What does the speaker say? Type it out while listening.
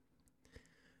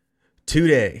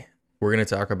Today, we're going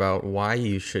to talk about why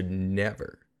you should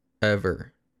never,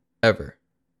 ever, ever.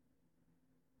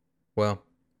 Well,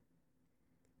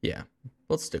 yeah,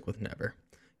 let's stick with never.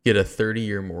 Get a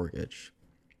 30-year mortgage.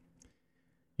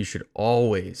 You should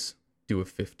always do a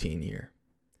 15-year.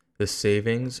 The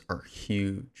savings are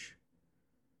huge.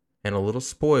 And a little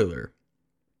spoiler,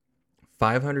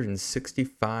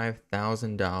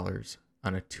 $565,000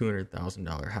 on a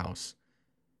 $200,000 house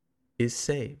is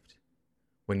saved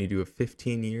when you do a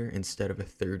 15-year instead of a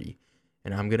 30.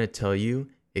 And I'm going to tell you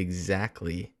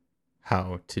exactly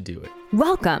how to do it.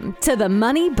 Welcome to the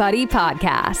Money Buddy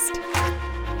Podcast.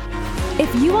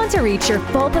 If you want to reach your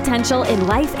full potential in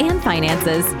life and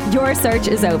finances, your search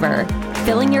is over.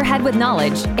 Filling your head with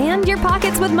knowledge and your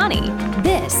pockets with money.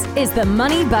 This is the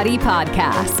Money Buddy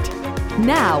Podcast.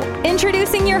 Now,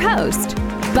 introducing your host,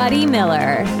 Buddy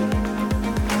Miller.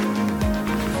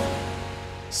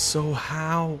 So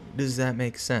how does that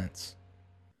make sense?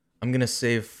 I'm going to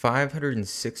save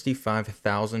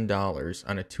 $565,000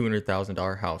 on a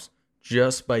 $200,000 house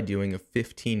just by doing a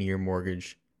 15-year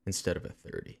mortgage instead of a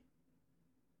 30.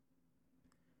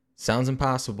 Sounds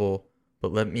impossible,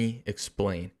 but let me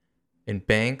explain. And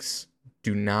banks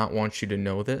do not want you to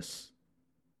know this.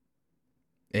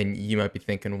 And you might be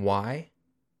thinking, why?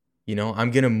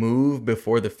 I'm going to move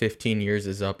before the 15 years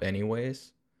is up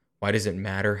anyways. Why does it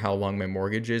matter how long my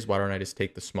mortgage is? Why don't I just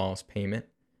take the smallest payment?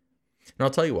 And I'll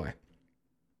tell you why.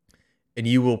 And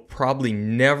you will probably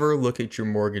never look at your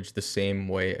mortgage the same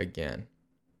way again.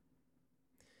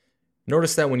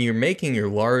 Notice that when you're making your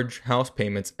large house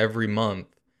payments every month,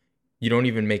 you don't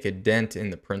even make a dent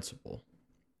in the principal.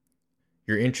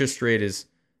 Your interest rate is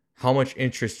how much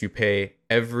interest you pay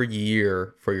every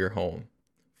year for your home.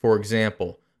 For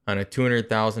example, on a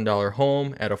 $200,000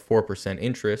 home at a 4%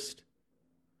 interest,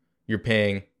 you're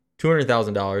paying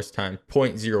 $200,000 times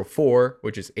 0.04,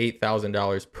 which is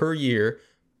 $8,000 per year,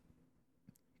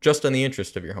 just on the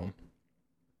interest of your home.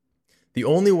 The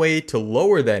only way to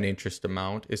lower that interest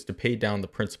amount is to pay down the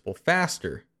principal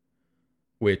faster,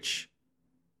 which,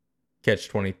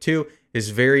 catch-22,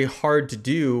 is very hard to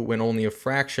do when only a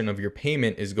fraction of your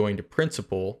payment is going to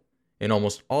principal and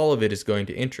almost all of it is going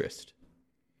to interest.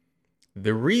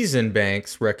 The reason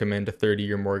banks recommend a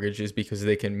 30-year mortgage is because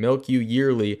they can milk you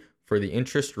yearly for the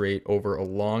interest rate over a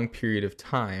long period of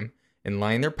time and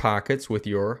line their pockets with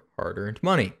your hard-earned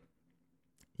money.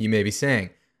 You may be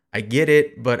saying, I get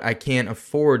it, but I can't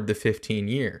afford the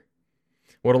 15-year.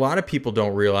 What a lot of people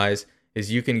don't realize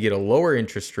is you can get a lower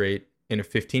interest rate in a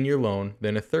 15-year loan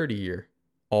than a 30-year.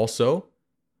 Also,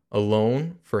 a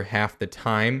loan for half the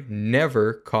time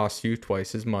never costs you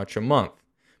twice as much a month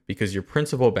because your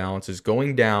principal balance is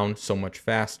going down so much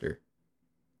faster.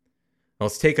 Now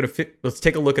let's take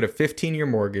a look at a 15-year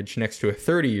mortgage next to a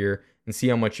 30-year and see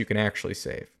how much you can actually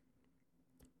save.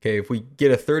 Okay, if we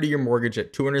get a 30-year mortgage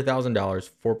at $200,000,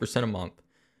 4% a month,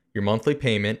 your monthly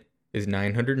payment is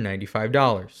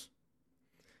 $995.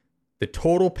 The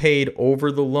total paid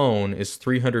over the loan is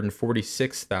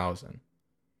 $346,000.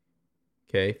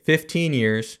 Okay, 15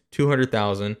 years,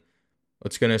 $200,000.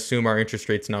 Let's going to assume our interest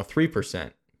rate's now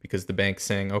 3% because the bank's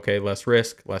saying, okay, less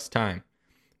risk, less time.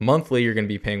 Monthly, you're going to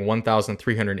be paying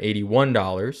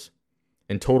 $1,381,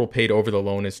 and total paid over the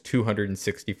loan is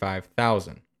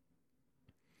 $265,000.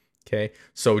 Okay,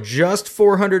 so just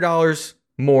 $400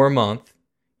 more a month,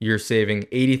 you're saving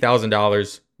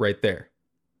 $80,000 right there.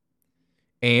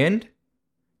 And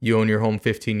you own your home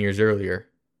 15 years earlier.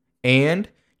 And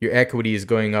your equity is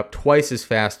going up twice as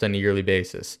fast on a yearly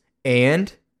basis.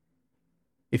 And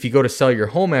if you go to sell your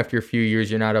home after a few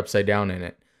years, you're not upside down in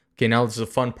it. Okay, now this is the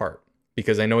fun part.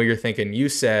 Because I know you're thinking, you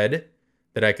said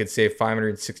that I could save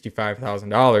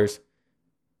 $565,000,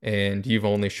 and you've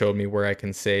only showed me where I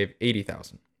can save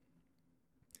 $80,000.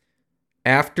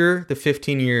 After the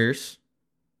 15 years,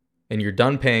 and you're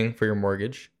done paying for your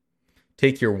mortgage,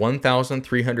 take your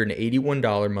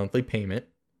 $1,381 monthly payment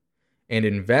and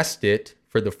invest it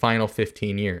for the final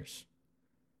 15 years.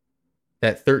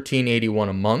 That $1,381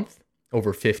 a month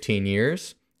over 15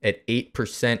 years at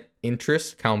 8%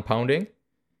 interest compounding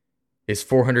is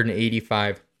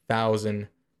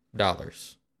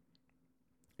 $485,000.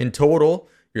 In total,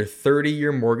 your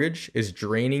 30-year mortgage is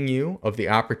draining you of the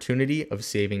opportunity of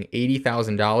saving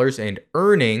 $80,000 and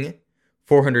earning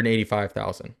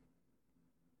 $485,000.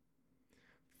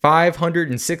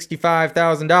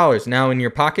 $565,000 now in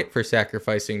your pocket for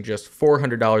sacrificing just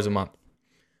 $400 a month.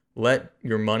 Let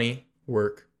your money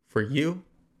work for you.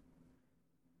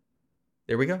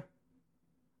 There we go.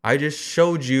 I just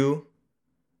showed you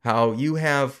how you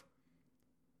have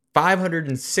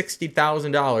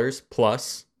 $560,000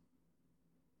 plus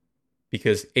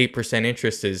because 8%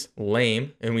 interest is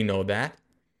lame, and we know that.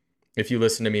 If you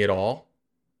listen to me at all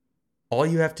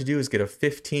you have to do is get a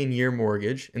 15-year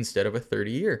mortgage instead of a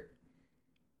 30-year.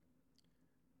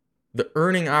 The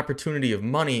earning opportunity of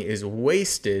money is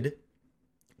wasted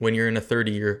when you're in a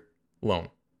 30-year loan.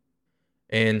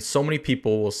 And so many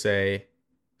people will say,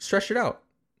 stretch it out.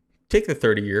 Take the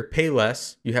 30-year, pay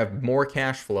less, you have more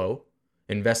cash flow,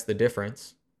 invest the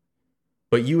difference.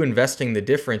 But you investing the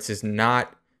difference is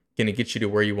not going to get you to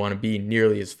where you want to be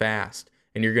nearly as fast.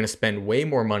 And you're going to spend way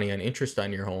more money on interest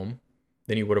on your home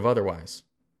than you would have otherwise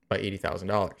by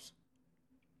 $80,000.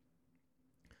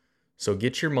 So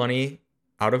get your money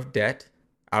out of debt,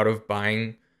 out of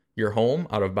buying your home,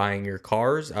 out of buying your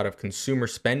cars, out of consumer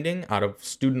spending, out of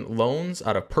student loans,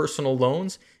 out of personal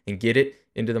loans, and get it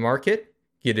into the market,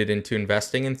 get it into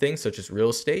investing in things such as real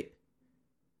estate,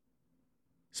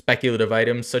 speculative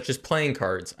items such as playing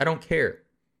cards. I don't care.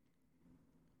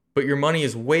 But your money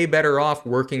is way better off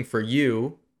working for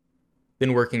you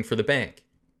than working for the bank.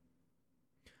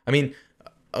 I mean,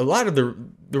 a lot of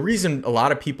the reason a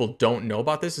lot of people don't know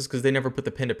about this is because they never put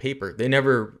the pen to paper. They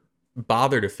never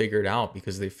bother to figure it out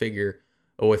because they figure,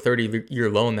 oh, a 30-year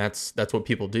loan, that's what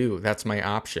people do. That's my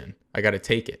option. I got to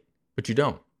take it. But you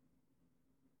don't.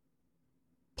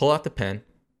 Pull out the pen,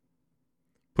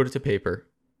 put it to paper,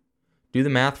 do the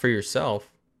math for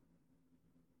yourself,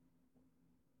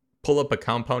 pull up a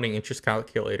compounding interest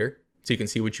calculator so you can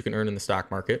see what you can earn in the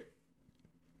stock market.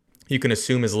 You can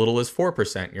assume as little as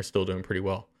 4% and you're still doing pretty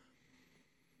well.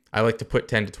 I like to put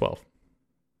 10 to 12,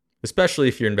 especially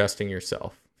if you're investing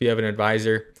yourself. If you have an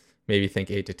advisor, maybe think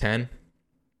 8 to 10.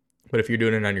 But if you're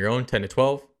doing it on your own, 10 to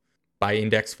 12. Buy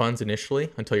index funds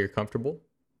initially until you're comfortable.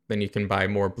 Then you can buy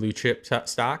more blue chip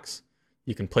stocks.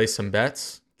 You can place some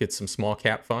bets, get some small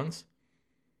cap funds.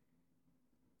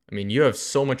 I mean, you have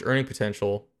so much earning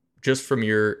potential just from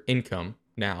your income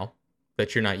now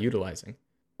that you're not utilizing.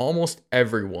 Almost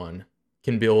everyone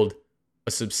can build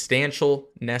a substantial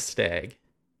nest egg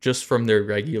just from their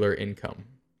regular income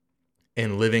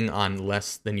and living on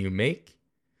less than you make,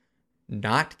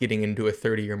 not getting into a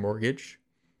 30-year mortgage,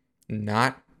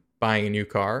 not buying a new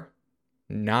car,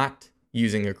 not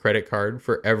using a credit card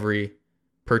for every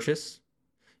purchase.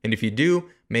 And if you do,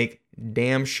 make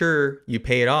damn sure you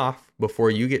pay it off before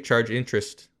you get charged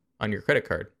interest on your credit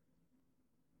card.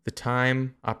 The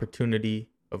time opportunity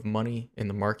of money in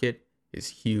the market is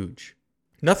huge.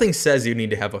 Nothing says you need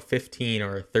to have a 15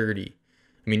 or a 30.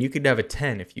 I mean, you could have a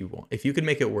 10 if you want. If you could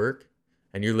make it work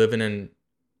and you're living in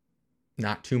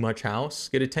not too much house,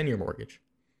 get a 10-year mortgage.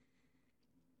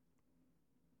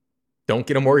 Don't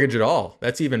get a mortgage at all.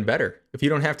 That's even better. If you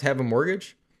don't have to have a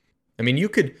mortgage, I mean, you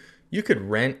could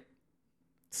rent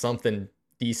something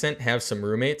decent, have some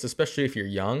roommates, especially if you're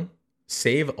young.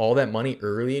 Save all that money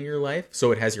early in your life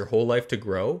so it has your whole life to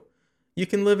grow. You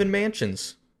can live in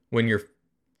mansions when you're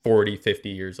 40, 50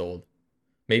 years old.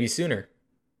 Maybe sooner.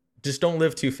 Just don't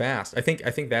live too fast. I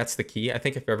think that's the key. I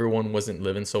think if everyone wasn't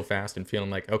living so fast and feeling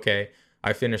like, okay,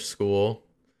 I finished school,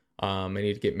 I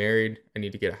need to get married, I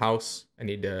need to get a house, I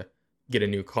need to get a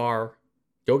new car,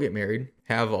 go get married,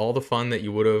 have all the fun that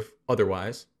you would have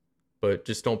otherwise, but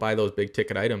just don't buy those big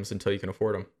ticket items until you can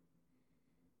afford them.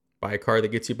 Buy a car that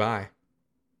gets you by. I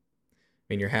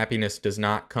mean, your happiness does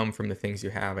not come from the things you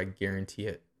have. I guarantee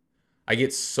it. I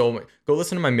get so much. Go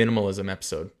listen to my minimalism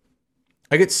episode.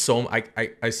 I get so.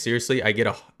 I seriously. I get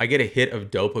a hit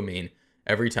of dopamine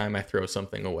every time I throw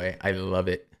something away. I love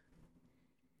it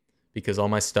because all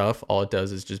my stuff, all it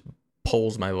does is just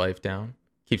pulls my life down,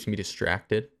 keeps me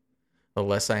distracted. The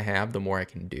less I have, the more I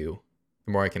can do,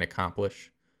 the more I can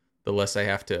accomplish, the less I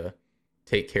have to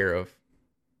take care of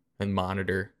and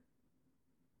monitor.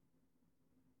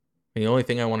 And the only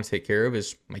thing I want to take care of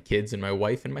is my kids and my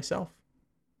wife and myself.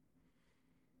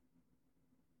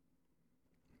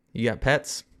 You got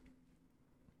pets?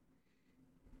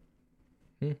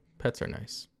 Pets are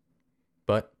nice.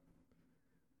 But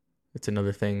it's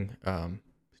another thing to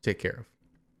take care of.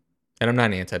 And I'm not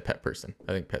an anti-pet person.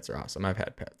 I think pets are awesome. I've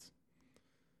had pets.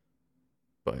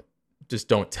 But just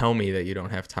don't tell me that you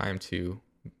don't have time to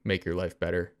make your life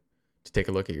better, to take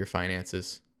a look at your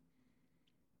finances.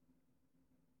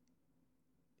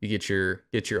 You get your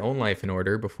own life in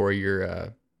order before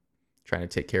you're trying to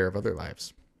take care of other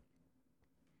lives.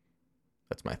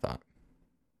 That's my thought.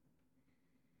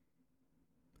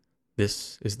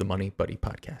 This is the Money Buddy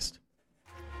Podcast.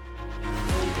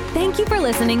 Thank you for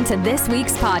listening to this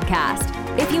week's podcast.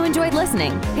 If you enjoyed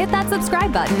listening, hit that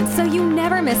subscribe button so you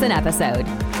never miss an episode.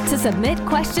 To submit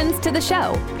questions to the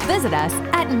show, visit us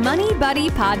at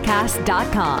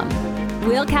moneybuddypodcast.com.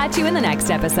 We'll catch you in the next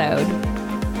episode.